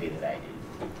light the way that I did.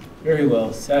 Very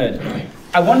well said.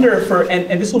 I wonder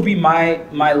and this will be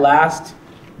my last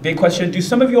big question. Do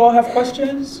some of you all have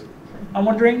questions? I'm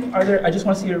wondering, I just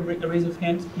want to see a raise of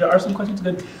hands. There are some questions,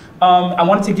 good. I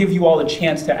wanted to give you all a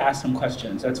chance to ask some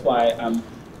questions. That's why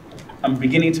I'm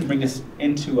beginning to bring this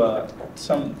into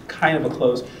some kind of a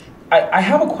close. I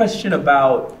have a question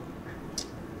about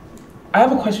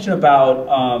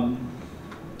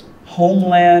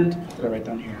homeland. What did I write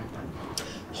down here?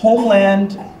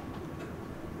 Homeland,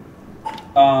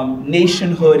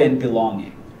 nationhood, and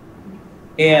belonging.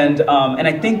 And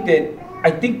I think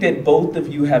that both of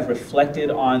you have reflected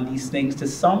on these things to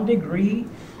some degree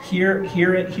here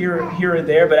or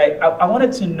there. But I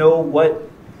wanted to know what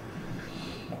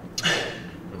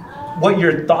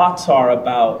your thoughts are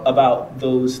about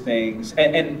those things.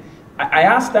 And I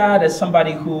ask that as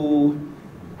somebody who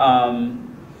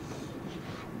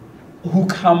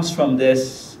comes from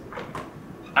this.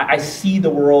 I see the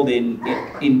world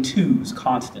in twos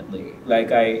constantly.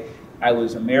 Like I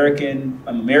was American,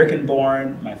 I'm American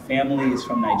born, my family is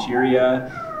from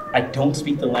Nigeria. I don't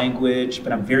speak the language,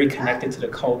 but I'm very connected to the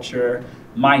culture.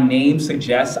 My name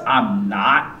suggests I'm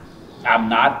not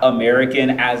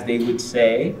American, as they would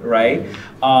say, right?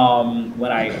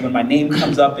 When my name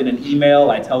comes up in an email,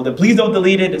 I tell them, please don't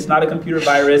delete it. It's not a computer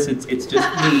virus. It's just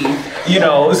me, you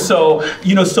know. So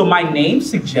my name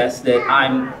suggests that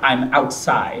I'm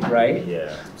outside, right?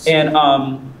 Yeah.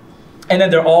 And then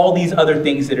there are all these other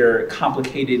things that are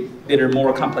complicated, that are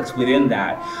more complex within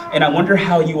that. And I wonder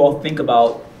how you all think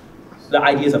about the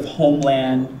ideas of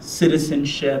homeland,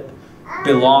 citizenship,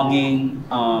 belonging,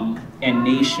 and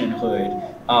nationhood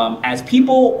as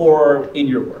people or in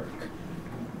your work.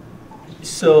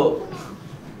 So,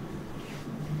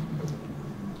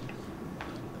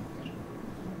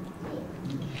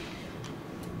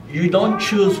 you don't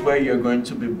choose where you're going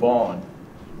to be born.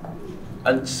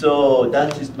 And so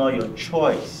that is not your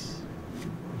choice.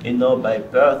 You know, by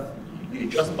birth, you're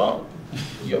just born.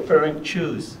 Your parents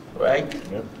choose, right?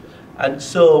 Yep. And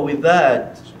so with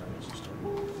that,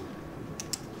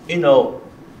 you know,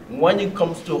 when it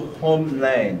comes to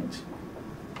homeland,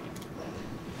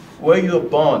 where you're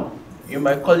born, you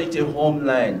might call it a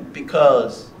homeland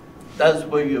because that's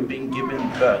where you're being given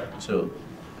birth to.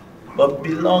 But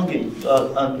belonging,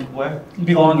 and where?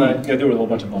 Belonging, yeah, there were a whole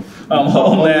bunch of them.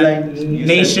 Homeland,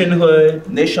 nationhood,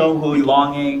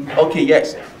 belonging. Okay,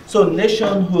 yes. So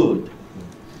nationhood,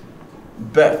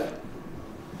 birth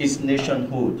is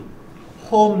nationhood.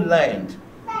 Homeland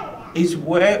is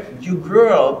where you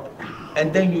grow up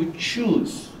and then you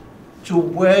choose to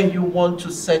where you want to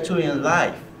settle in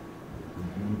life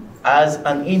as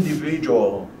an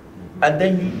individual. And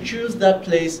then you choose that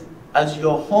place as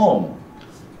your home.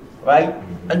 Right?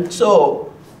 And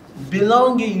so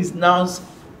belonging now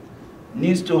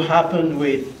needs to happen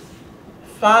with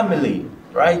family,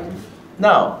 right?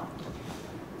 Now,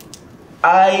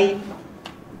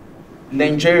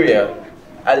 Nigeria,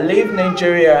 I leave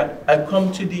Nigeria, I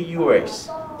come to the US.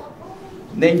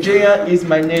 Nigeria is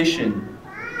my nation,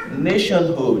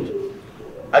 nationhood.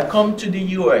 I come to the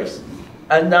US,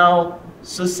 and now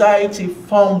society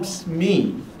forms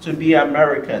me to be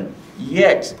American,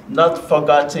 yet not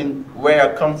forgetting where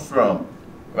I come from,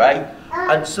 right?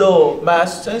 And so my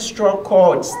ancestral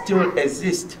cord still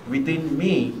exists within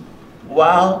me,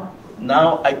 while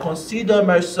now I consider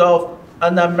myself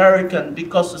an American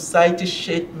because society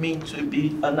shaped me to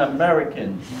be an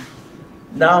American.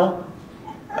 Now,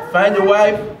 I find a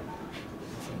wife,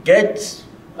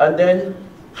 and then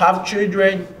have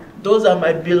children. Those are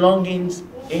my belongings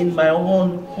in my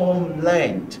own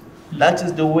homeland. That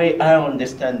is the way I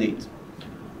understand it.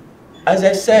 As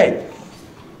I said,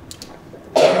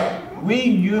 we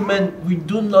humans, we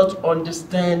do not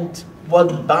understand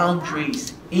what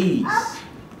boundaries is.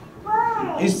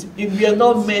 If we are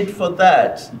not made for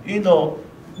that,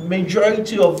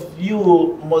 majority of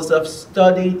you must have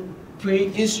studied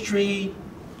prehistory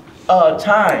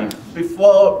time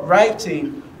before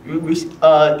writing.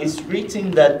 It's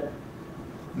written that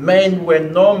men were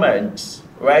nomads,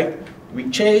 right? We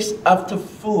chase after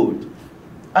food.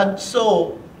 And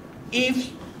so,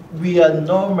 if we are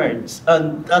nomads,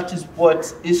 and that is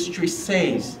what history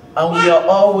says, and we are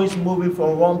always moving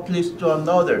from one place to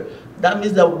another, that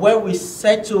means that where we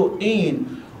settle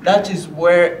in, that is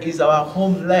where is our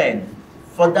homeland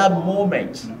for that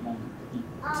moment.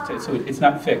 So it's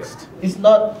not fixed. It's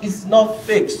not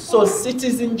fixed. So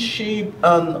citizenship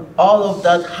and all of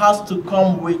that has to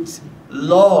come with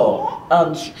law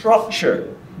and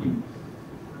structure.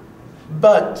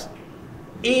 But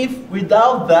if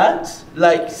without that,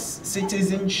 like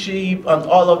citizenship and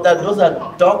all of that, those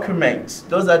are documents,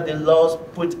 those are the laws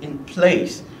put in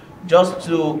place just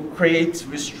to create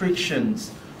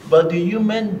restrictions. But the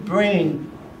human brain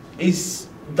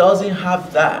doesn't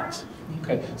have that.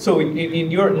 Okay, so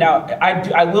in your, now,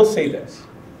 I will say this.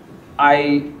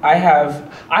 I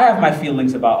have my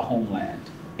feelings about homeland,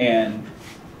 and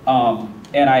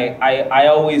I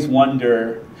always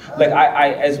wonder, like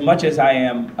as much as I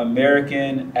am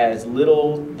American, the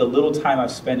little time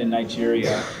I've spent in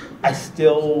Nigeria, I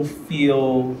still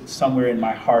feel somewhere in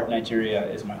my heart Nigeria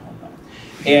is my homeland.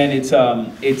 And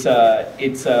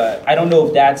I don't know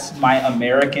if that's my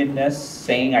Americanness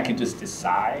saying I can just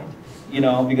decide,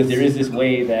 because there is this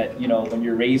way that, when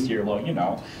you're raised here, well,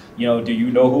 do you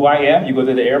know who I am? You go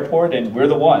to the airport and we're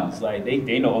the ones, like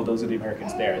they know, oh, those are the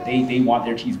Americans there. They want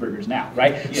their cheeseburgers now,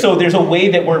 right? Yeah. So there's a way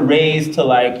that we're raised to,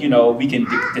 like, we can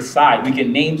decide, we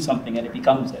can name something and it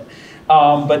becomes it.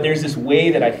 But there's this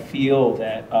way that I feel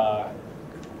that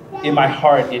in my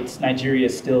heart, Nigeria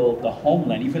is still the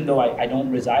homeland, even though I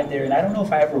don't reside there, and I don't know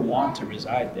if I ever want to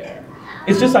reside there.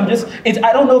 It's just,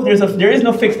 I don't know if there is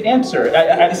no fixed answer.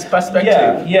 It's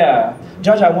perspective. Yeah.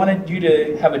 JaJa, I wanted you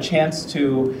to have a chance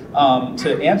to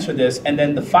answer this, and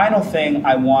then the final thing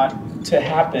I want to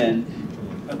happen,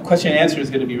 question and answer is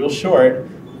going to be real short.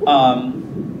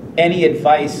 Any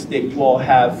advice that you all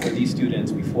have for these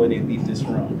students before they leave this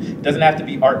room? It doesn't have to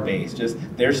be art-based, just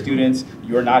they're students,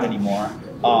 you're not anymore.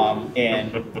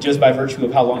 And just by virtue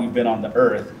of how long you've been on the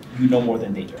earth, you know more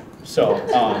than they do. So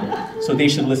they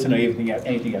should listen to anything you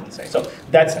have to say. So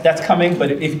that's coming,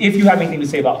 but if you have anything to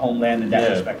say about homeland and that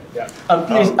perspective,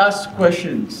 please ask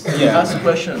questions. Yeah. Ask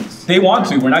questions. They want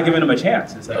to. We're not giving them a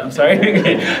chance. I'm sorry. I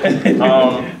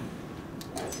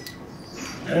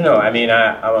don't know. I mean,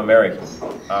 I'm American.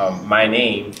 My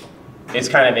name is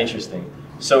kind of interesting.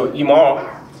 So Imo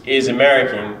is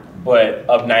American, but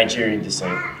of Nigerian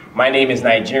descent. My name is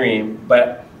Nigerian,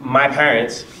 but my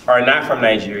parents are not from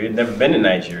Nigeria, never been to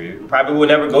Nigeria, probably will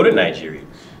never go to Nigeria.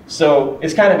 So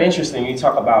it's kind of interesting. You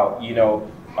talk about,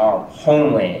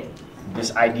 homeland,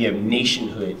 this idea of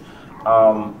nationhood.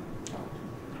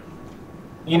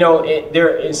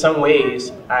 There, in some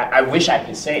ways, I wish I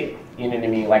could say,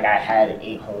 like I had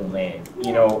a homeland.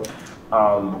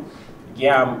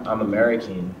 Yeah, I'm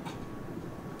American,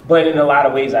 but in a lot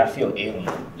of ways I feel alien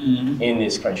in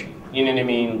this country. You know what I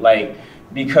mean? Like,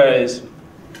 because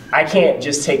I can't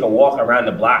just take a walk around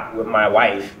the block with my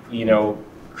wife.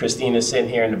 Christina's sitting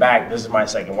here in the back. This is my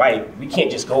second wife. We can't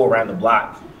just go around the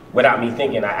block without me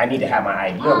thinking I need to have my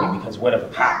ID on me, because what if a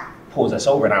cop pulls us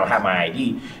over and I don't have my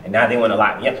ID, and now they want to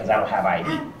lock me up because I don't have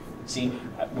ID? See,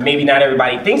 maybe not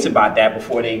everybody thinks about that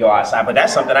before they go outside, but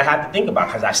that's something I have to think about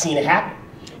because I've seen it happen.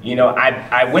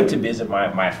 I went to visit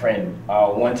my friend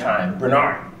one time,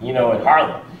 Bernard, in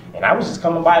Harlem. And I was just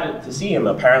coming by to see him.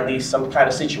 Apparently some kind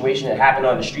of situation that happened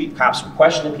on the street, cops were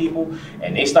questioning people,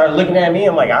 and they started looking at me.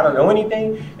 I'm like, I don't know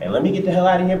anything, and let me get the hell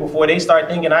out of here before they start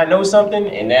thinking I know something,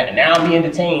 and now I'm being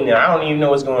detained, and I don't even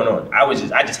know what's going on.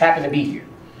 I just happened to be here.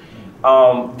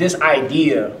 This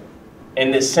idea,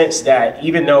 in the sense that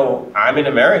even though I'm an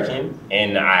American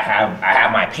and I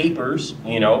have my papers,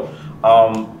 you know,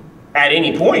 at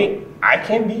any point I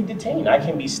can be detained, I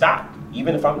can be stopped,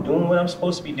 even if I'm doing what I'm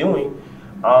supposed to be doing.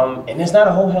 And there's not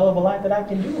a whole hell of a lot that I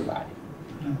can do about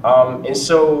it. And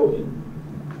so,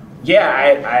 yeah,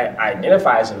 I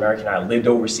identify as American. I lived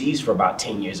overseas for about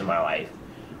 10 years of my life.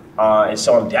 And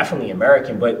so I'm definitely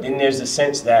American, but then there's a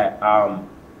sense that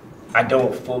I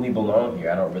don't fully belong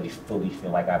here. I don't really fully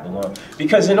feel like I belong.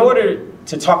 Because in order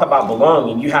to talk about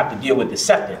belonging, you have to deal with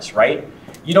acceptance, right?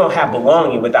 You don't have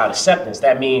belonging without acceptance.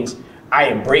 That means I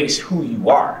embrace who you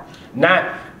are.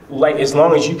 Not like as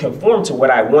long as you conform to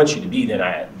what I want you to be, then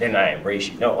I embrace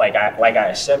you. No, like I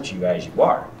accept you as you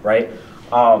are, right?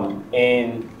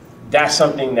 And that's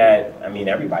something that, I mean,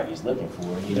 everybody's looking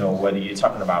for, you know, whether you're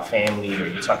talking about family or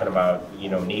you're talking about, you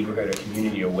know, neighborhood or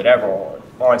community or whatever,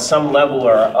 on some level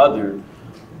or other,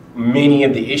 many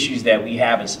of the issues that we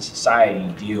have as a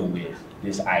society deal with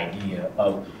this idea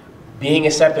of being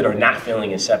accepted or not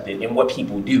feeling accepted and what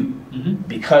people do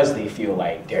because they feel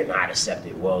like they're not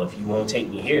accepted. Well, if you won't take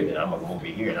me here, then I'm gonna go over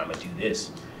here and I'm gonna do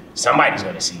this. Somebody's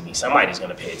gonna see me, somebody's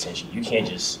gonna pay attention. You can't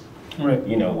just,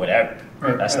 you know, whatever.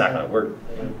 That's not gonna work.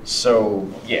 So,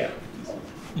 yeah.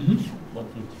 One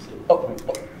thing to say. Oh,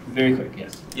 very quick,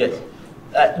 yes. Yes.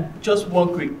 Just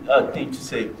one quick thing to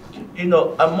say. You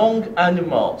know, among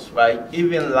animals, right,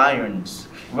 even lions,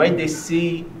 when they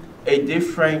see a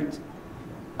different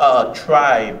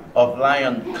tribe of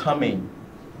lion coming,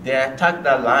 they attack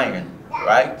that lion,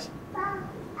 right?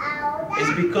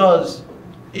 It's because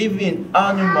even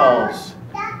animals,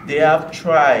 they have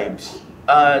tribes,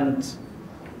 and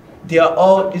they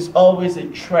are it's always a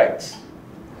threat,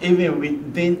 even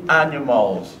within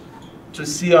animals, to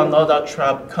see another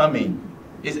tribe coming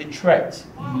is a threat.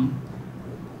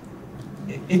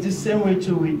 It's the same way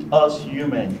too with us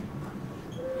humans.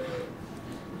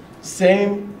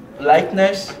 Same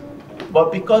likeness,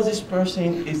 but because this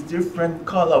person is different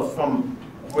color from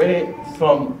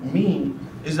me,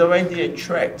 is already a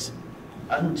threat.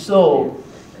 And so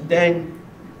then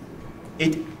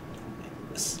it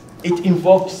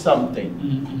invokes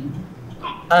something.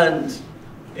 And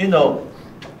you know,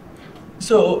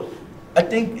 so I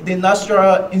think the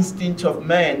natural instinct of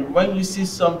man, when you see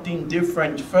something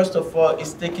different, first of all,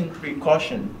 is taking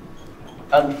precaution.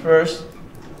 And first,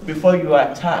 before you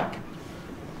attack.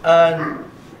 And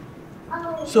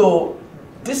so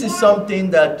this is something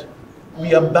that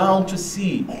we are bound to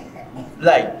see.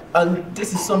 Like, and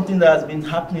this is something that has been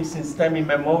happening since time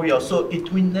immemorial, so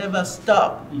it will never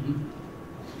stop.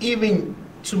 Even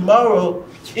tomorrow,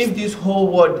 if this whole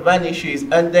world vanishes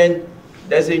and then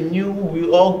there's a new, we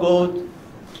all go,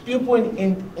 people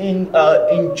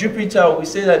in Jupiter, we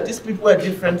say that these people are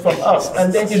different from us,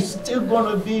 and then it's still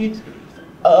going to be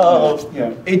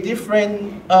a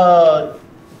different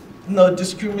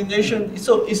discrimination.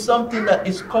 So it's something that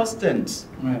is constant.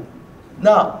 Right.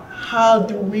 Now, how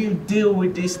do we deal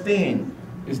with this thing?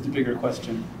 Is the bigger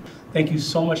question. Thank you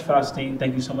so much, Faustin.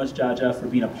 Thank you so much, JaJa, for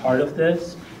being a part of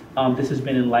this. This has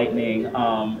been enlightening,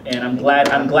 and I'm glad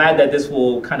that this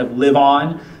will kind of live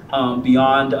on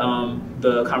beyond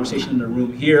the conversation in the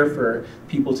room here, for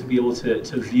people to be able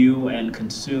to view and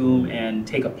consume and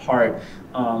take apart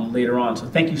later on. So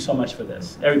thank you so much for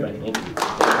this, everybody. Thank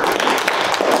you.